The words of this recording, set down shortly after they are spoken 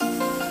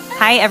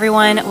Hi,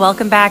 everyone.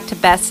 Welcome back to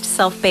Best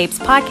Self Babes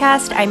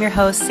podcast. I'm your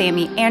host,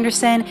 Sammy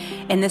Anderson.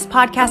 In this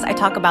podcast, I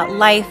talk about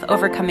life,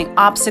 overcoming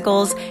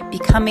obstacles,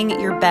 becoming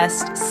your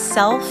best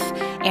self,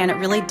 and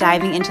really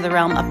diving into the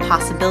realm of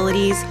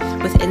possibilities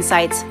with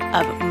insights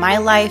of my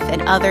life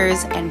and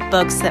others and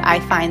books that I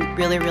find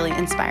really, really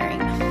inspiring.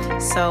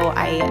 So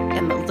I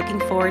am looking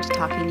forward to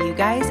talking to you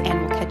guys, and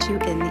we'll catch you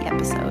in the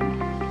episode.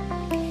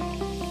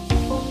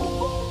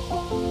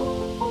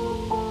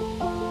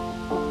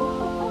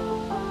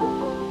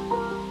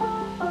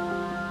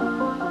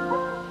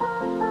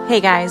 Hey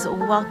guys,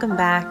 welcome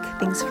back.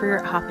 Thanks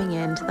for hopping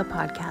into the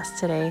podcast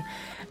today.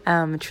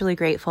 I'm truly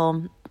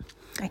grateful.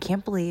 I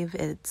can't believe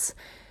it's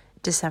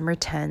December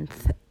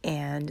 10th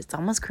and it's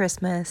almost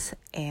Christmas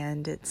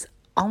and it's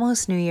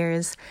almost New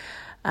Year's.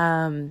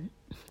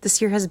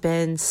 This year has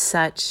been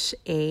such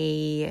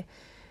a,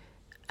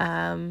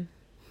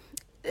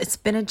 it's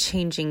been a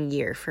changing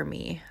year for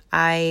me.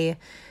 I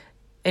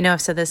know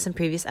I've said this in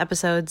previous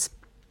episodes.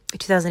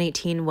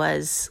 2018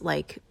 was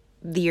like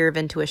the year of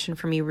intuition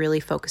for me,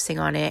 really focusing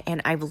on it.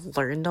 And I've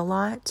learned a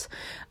lot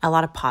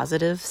of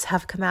positives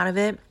have come out of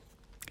it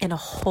and a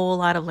whole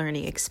lot of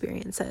learning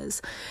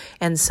experiences.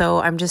 And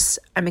so I'm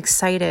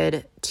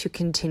excited to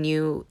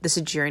continue this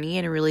journey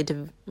and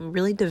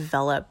really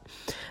develop,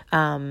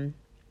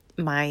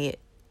 my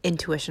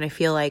intuition. I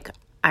feel like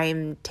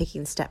I'm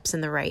taking steps in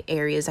the right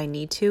areas I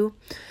need to.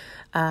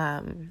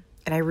 And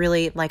I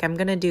really I'm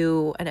going to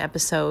do an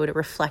episode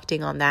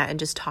reflecting on that and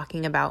just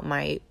talking about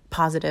my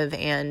positive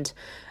and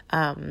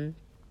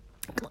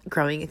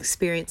growing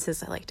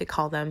experiences, I like to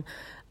call them,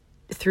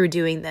 through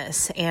doing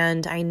this.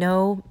 And I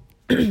know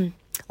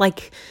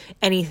like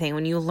anything,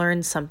 when you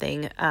learn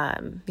something,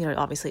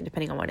 obviously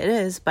depending on what it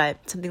is,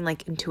 but something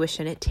like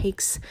intuition, it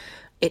takes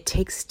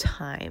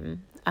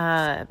time.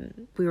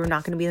 We were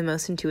not going to be the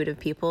most intuitive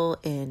people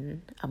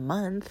in a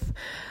month.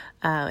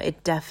 I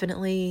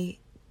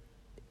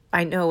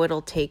know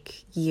it'll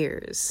take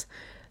years,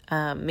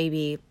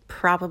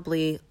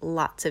 probably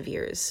lots of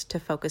years to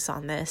focus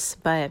on this,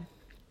 but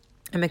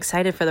I'm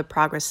excited for the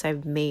progress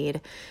I've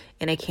made,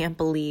 and I can't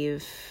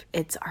believe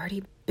it's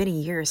already been a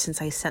year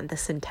since I set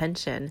this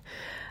intention,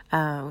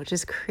 which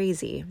is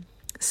crazy.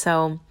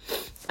 So,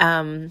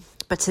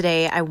 but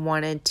today I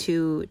wanted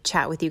to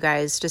chat with you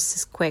guys just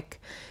as quick,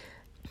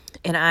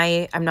 and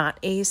I'm not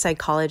a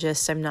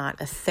psychologist, I'm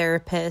not a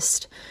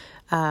therapist.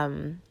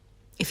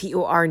 If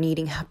you are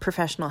needing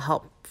professional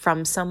help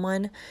from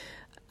someone,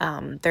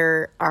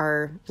 there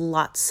are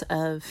lots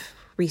of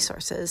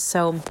resources.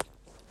 So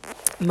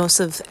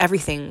most of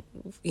everything,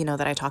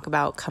 that I talk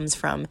about comes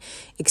from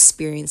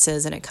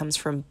experiences, and it comes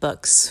from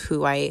books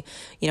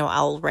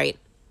I'll write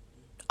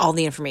all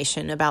the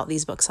information about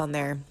these books on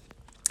there.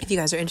 If you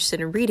guys are interested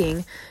in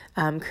reading,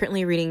 I'm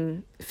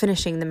currently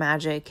finishing The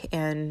Magic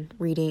and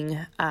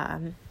reading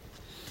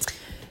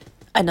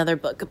another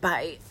book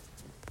by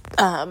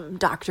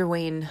Dr.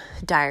 Wayne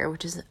Dyer,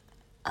 which is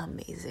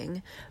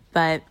amazing.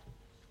 But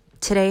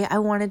today I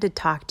wanted to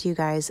talk to you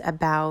guys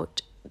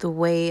about the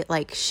way,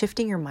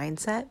 shifting your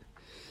mindset,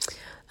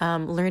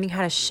 learning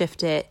how to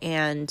shift it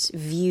and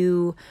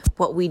view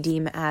what we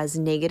deem as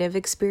negative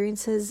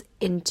experiences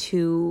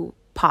into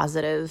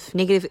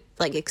negative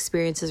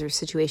experiences or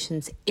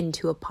situations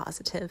into a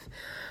positive.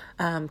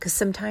 Because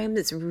sometimes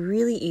it's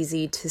really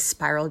easy to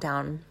spiral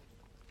down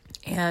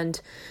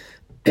and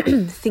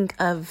think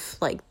of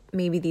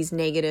maybe these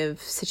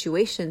negative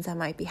situations that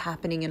might be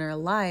happening in our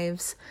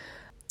lives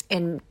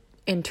and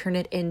turn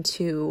it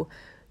into,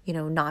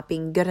 not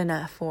being good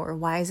enough, or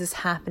why is this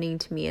happening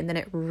to me? And then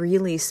it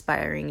really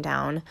spiraling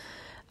down,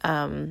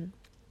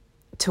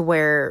 to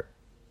where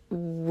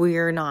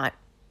we're not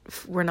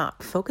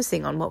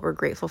focusing on what we're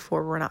grateful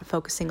for. We're not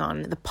focusing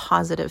on the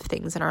positive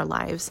things in our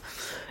lives.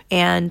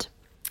 And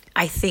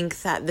I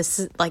think that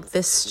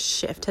this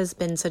shift has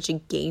been such a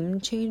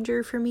game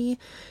changer for me.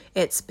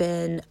 It's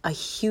been a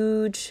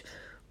huge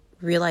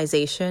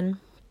realization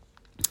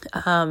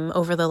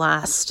over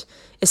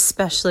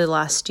especially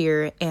last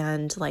year,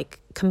 and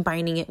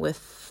combining it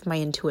with my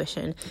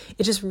intuition.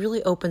 It just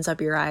really opens up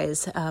your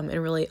eyes, and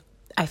really,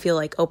 I feel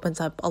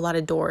opens up a lot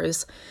of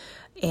doors,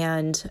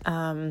 and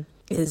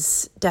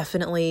is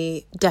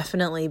definitely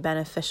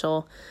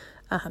beneficial.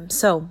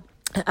 So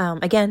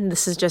again,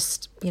 this is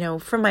just,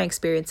 from my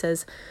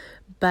experiences,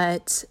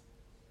 but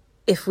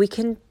if we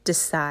can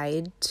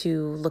decide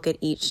to look at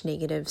each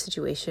negative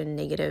situation,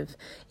 negative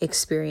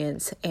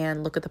experience,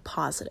 and look at the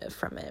positive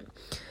from it,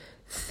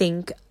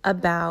 think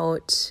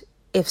about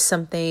if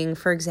something,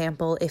 for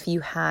example, if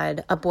you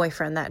had a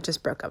boyfriend that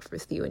just broke up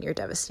with you and you're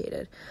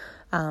devastated.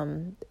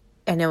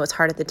 I know it's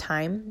hard at the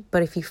time,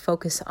 but if you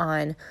focus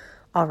on,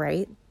 all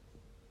right,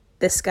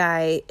 this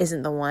guy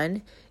isn't the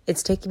one,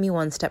 it's taking me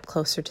one step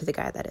closer to the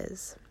guy that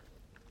is.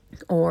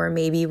 Or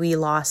maybe we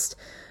lost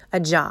a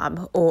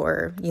job,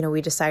 or,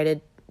 we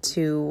decided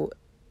to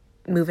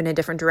move in a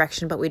different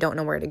direction, but we don't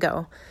know where to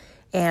go.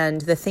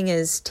 And the thing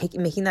is,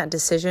 making that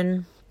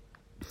decision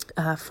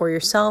for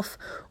yourself,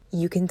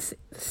 you can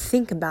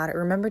think about it.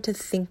 Remember to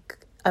think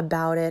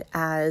about it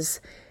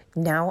as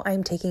now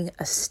I'm taking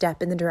a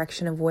step in the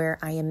direction of where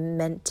I am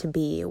meant to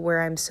be,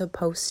 where I'm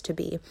supposed to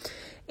be.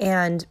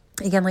 And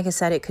again, like I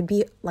said, it could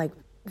be like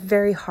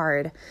very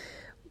hard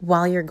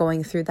while you're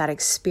going through that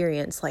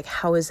experience. Like,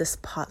 how is this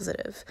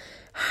positive?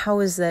 How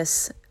is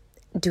this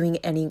doing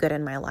any good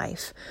in my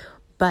life?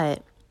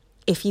 But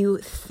if you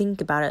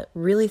think about it,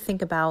 really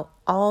think about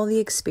all the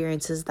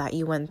experiences that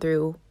you went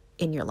through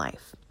in your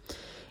life.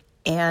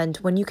 And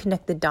when you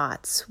connect the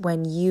dots,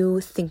 when you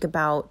think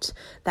about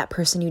that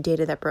person you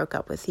dated that broke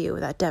up with you,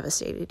 that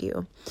devastated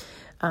you,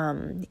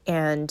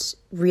 and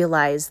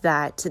realize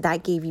that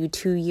that gave you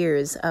 2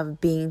 years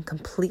of being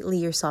completely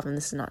yourself. And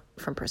this is not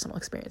from personal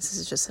experience. This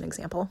is just an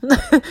example.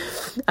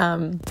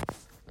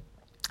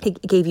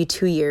 It gave you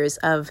 2 years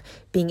of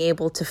being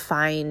able to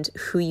find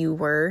who you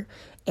were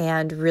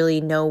and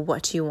really know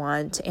what you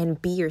want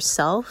and be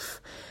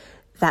yourself.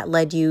 That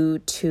led you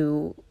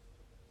to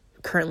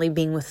currently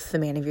being with the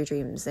man of your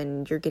dreams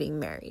and you're getting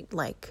married.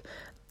 Like,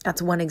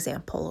 that's one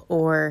example.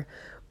 Or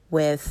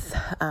with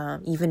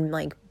even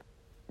like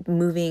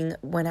moving,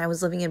 when I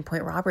was living in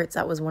Point Roberts,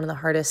 that was one of the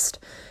hardest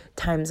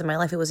times in my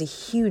life. It was a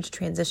huge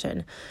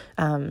transition.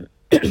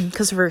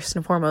 Because first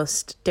and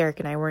foremost, Derek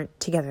and I weren't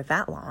together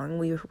that long.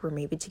 We were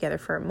maybe together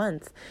for a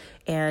month.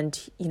 And,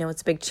 you know,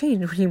 it's a big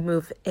change when you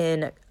move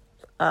in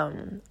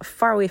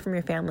far away from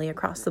your family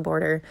across the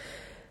border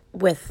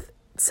with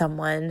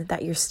someone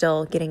that you're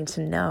still getting to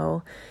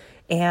know,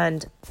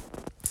 and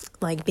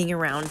like being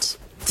around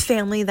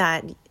family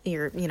that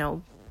you're, you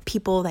know,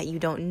 people that you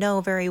don't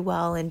know very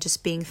well, and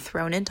just being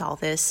thrown into all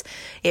this.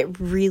 It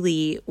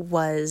really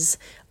was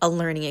a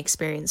learning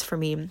experience for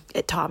me.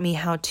 It taught me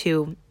how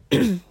to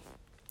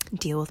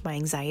deal with my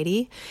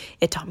anxiety.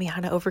 It taught me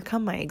how to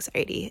overcome my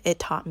anxiety. It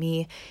taught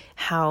me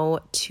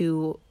what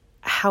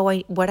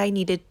I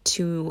needed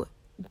to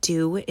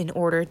do in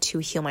order to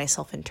heal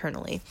myself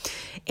internally.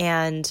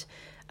 And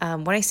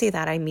when I say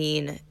that, I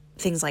mean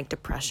things like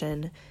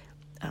depression,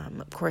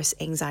 of course,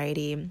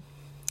 anxiety,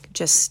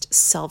 just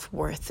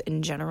self-worth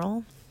in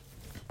general.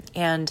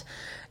 And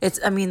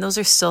those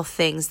are still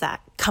things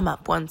that come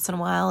up once in a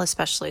while,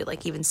 especially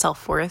like even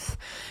self-worth,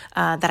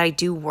 that I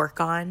do work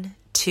on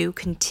too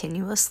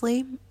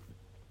continuously.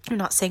 I'm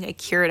not saying I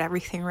cured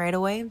everything right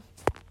away,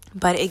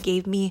 but it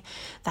gave me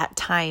that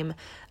time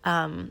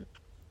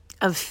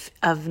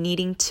of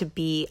needing to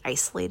be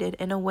isolated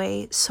in a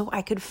way so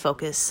I could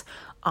focus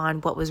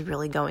on what was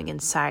really going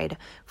inside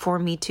for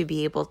me to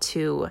be able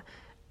to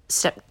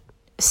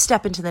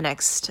step into the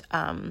next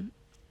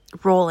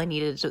role I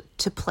needed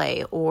to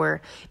play,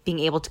 or being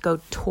able to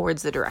go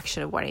towards the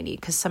direction of what I need.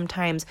 Because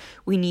sometimes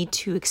we need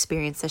to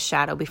experience the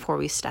shadow before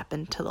we step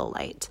into the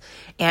light.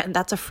 And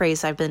that's a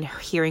phrase I've been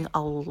hearing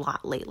a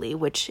lot lately,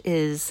 which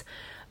is,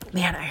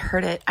 man, I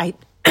heard it. I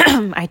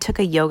took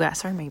a yoga,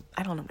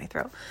 I don't know my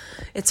throat.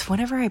 It's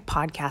whenever I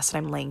podcast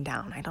and I'm laying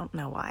down. I don't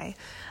know why.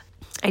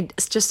 I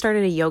just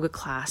started a yoga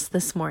class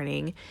this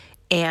morning,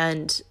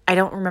 and I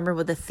don't remember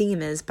what the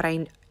theme is, but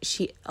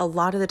a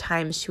lot of the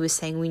times she was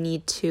saying we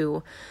need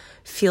to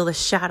feel the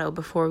shadow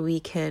before we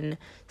can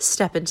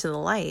step into the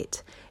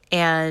light.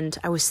 And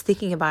I was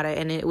thinking about it,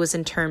 and it was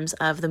in terms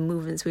of the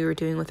movements we were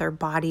doing with our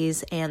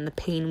bodies and the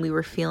pain we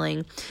were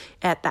feeling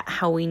at that,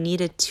 how we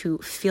needed to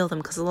feel them.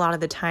 Because a lot of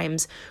the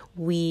times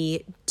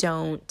we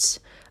don't,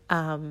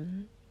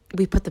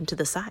 we put them to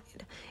the side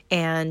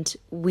and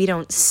we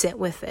don't sit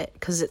with it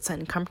because it's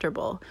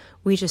uncomfortable.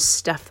 We just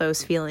stuff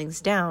those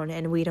feelings down,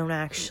 and we don't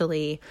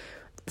actually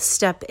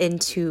step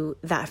into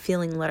that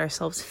feeling, let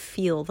ourselves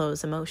feel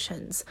those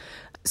emotions.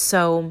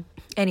 So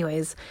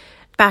anyways,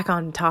 back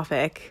on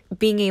topic,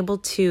 being able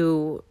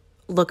to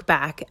look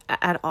back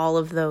at all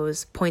of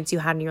those points you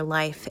had in your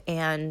life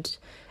and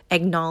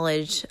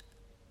acknowledge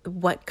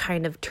what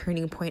kind of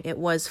turning point it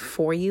was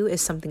for you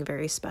is something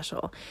very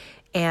special.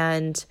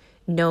 And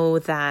know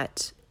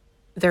that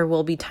there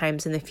will be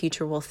times in the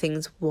future where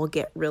things will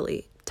get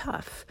really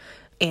tough.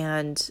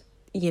 And,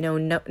 you know,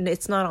 no,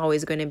 it's not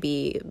always going to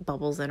be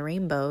bubbles and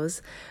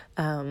rainbows,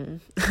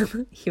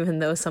 even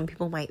though some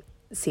people might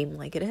seem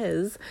like it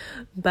is.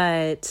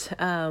 But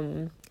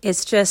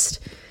it's just,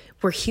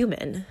 we're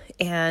human,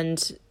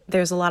 and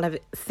there's a lot of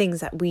things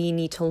that we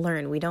need to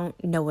learn. We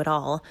don't know it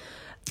all.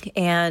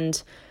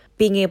 And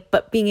being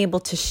able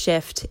to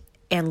shift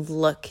and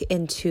look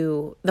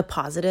into the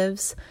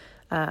positives,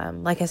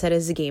 like I said,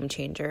 is a game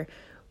changer.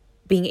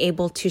 Being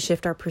able to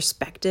shift our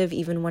perspective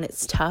even when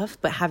it's tough,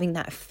 but having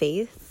that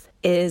faith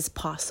is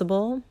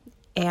possible.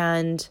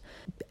 And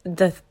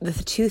the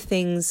two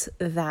things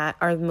that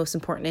are most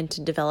important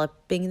into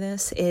developing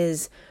this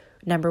is,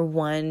 number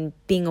one,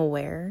 being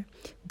aware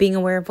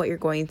of what you're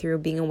going through,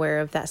 being aware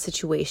of that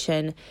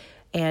situation,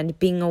 and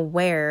being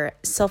aware,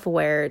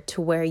 self-aware,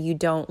 to where you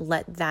don't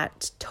let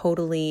that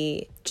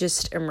totally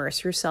just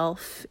immerse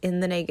yourself in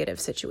the negative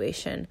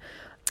situation.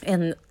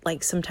 And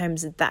like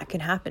sometimes that can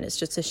happen. It's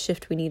just a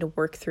shift we need to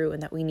work through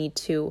and that we need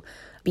to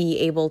be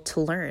able to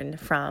learn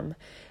from.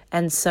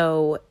 And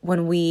so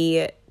when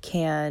we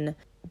can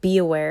be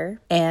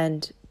aware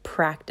and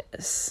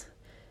practice,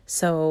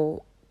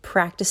 so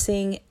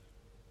practicing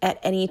at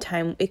any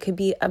time. It could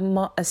be a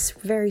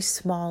very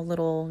small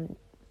little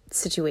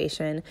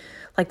situation.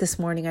 Like this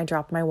morning, I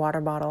dropped my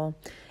water bottle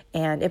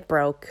and it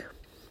broke.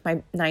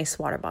 My nice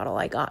water bottle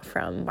I got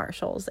from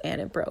Marshall's,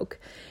 and it broke.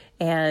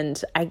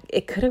 And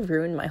it could have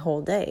ruined my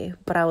whole day,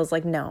 but I was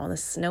like,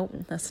 that's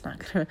not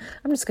gonna,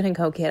 I'm just gonna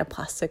go get a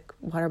plastic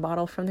water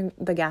bottle from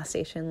the gas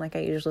station like I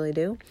usually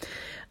do.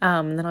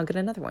 And then I'll get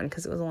another one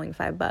because it was only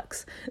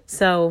 $5.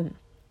 So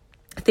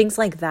things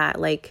like that,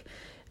 like,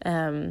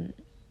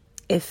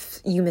 if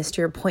you missed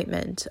your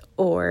appointment,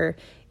 or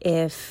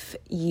if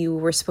you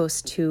were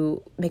supposed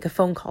to make a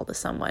phone call to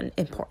someone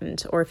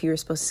important, or if you were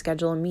supposed to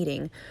schedule a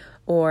meeting,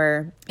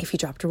 or if you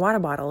dropped your water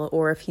bottle,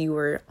 or if you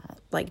were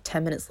like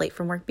 10 minutes late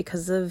from work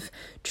because of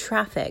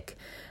traffic.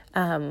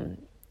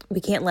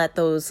 We can't let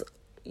those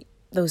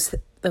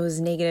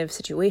negative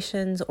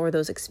situations or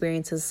those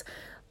experiences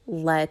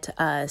let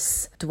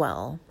us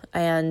dwell.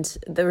 And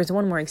there was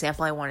one more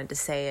example I wanted to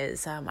say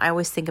is, I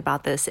always think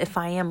about this. If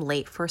I am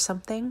late for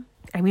something,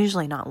 I'm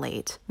usually not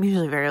late. I'm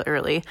usually very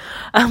early.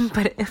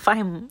 But if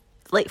I'm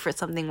late for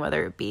something,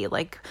 whether it be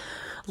like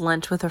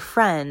lunch with a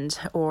friend,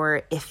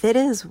 or if it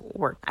is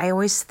work, I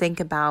always think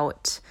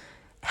about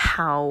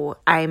how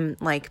I'm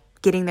like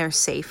getting there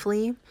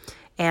safely.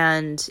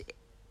 And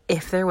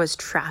if there was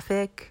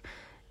traffic,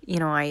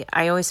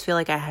 I always feel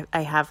like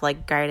I have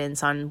like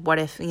guidance on what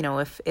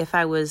if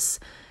I was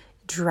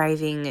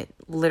driving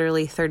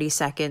literally 30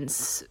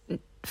 seconds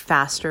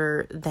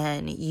faster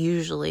than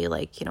usually,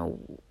 like,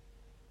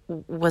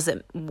 was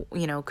it,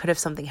 could have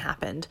something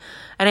happened?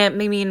 And I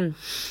mean,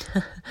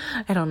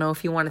 I don't know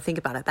if you want to think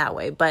about it that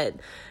way, but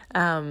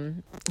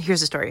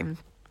here's a story.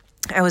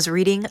 I was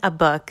reading a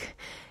book,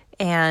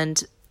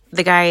 and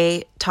the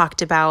guy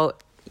talked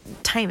about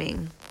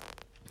timing,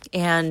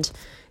 and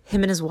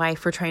him and his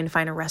wife were trying to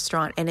find a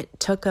restaurant, and it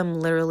took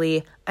them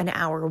literally an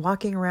hour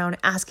walking around,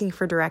 asking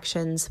for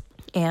directions,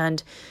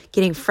 and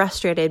getting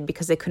frustrated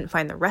because they couldn't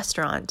find the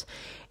restaurant.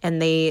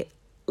 And they,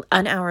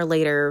 an hour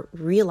later,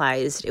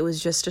 realized it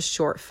was just a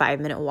short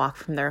 5-minute walk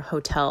from their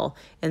hotel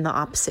in the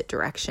opposite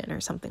direction or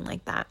something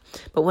like that.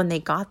 But when they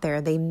got there,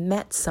 they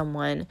met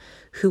someone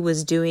who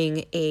was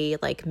doing a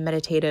like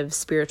meditative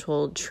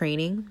spiritual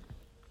training.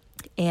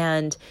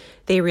 And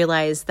they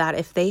realized that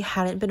if they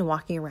hadn't been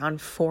walking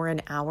around for an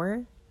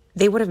hour,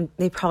 they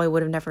probably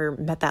would have never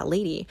met that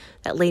lady.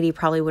 That lady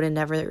probably would have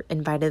never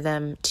invited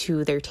them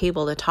to their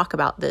table to talk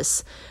about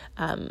this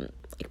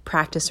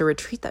practice or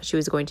retreat that she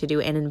was going to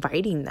do, and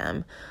inviting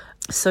them.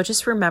 So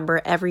just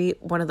remember, every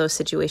one of those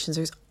situations,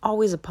 there's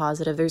always a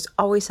positive. There's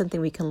always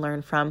something we can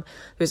learn from.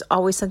 There's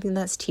always something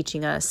that's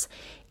teaching us.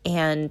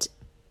 And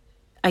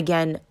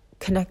again,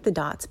 connect the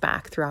dots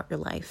back throughout your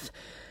life.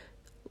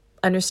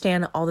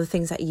 Understand all the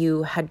things that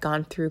you had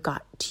gone through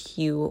got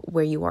to you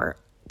where you are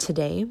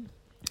today.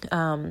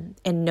 And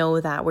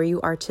know that where you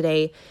are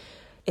today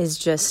is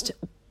just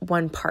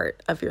one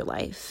part of your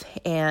life.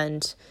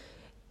 And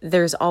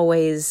there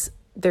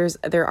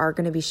are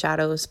going to be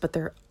shadows, but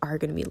there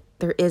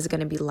is going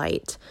to be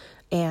light.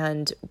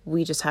 And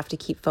we just have to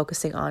keep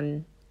focusing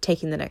on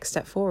taking the next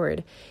step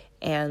forward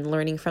and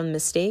learning from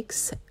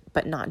mistakes,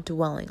 but not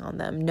dwelling on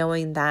them,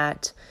 knowing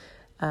that,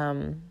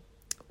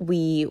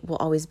 we will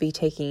always be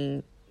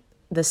taking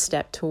the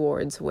step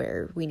towards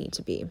where we need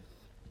to be.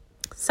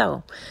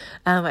 So,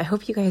 I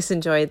hope you guys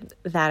enjoyed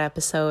that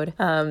episode.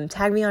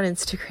 Tag me on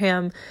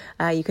Instagram.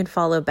 You can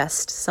follow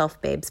Best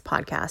Self Babes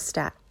podcast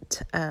at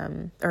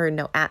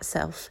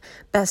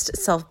Best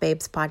Self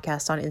Babes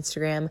podcast on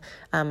Instagram.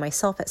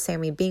 Myself at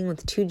Sammy Bing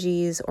with 2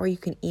 G's, or you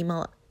can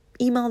email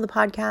the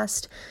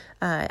podcast,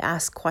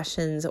 ask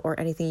questions or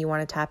anything you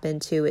want to tap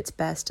into. It's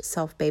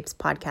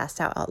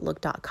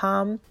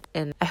bestselfbabespodcast@outlook.com.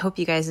 And I hope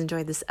you guys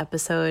enjoyed this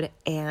episode,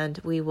 and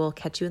we will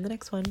catch you in the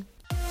next one.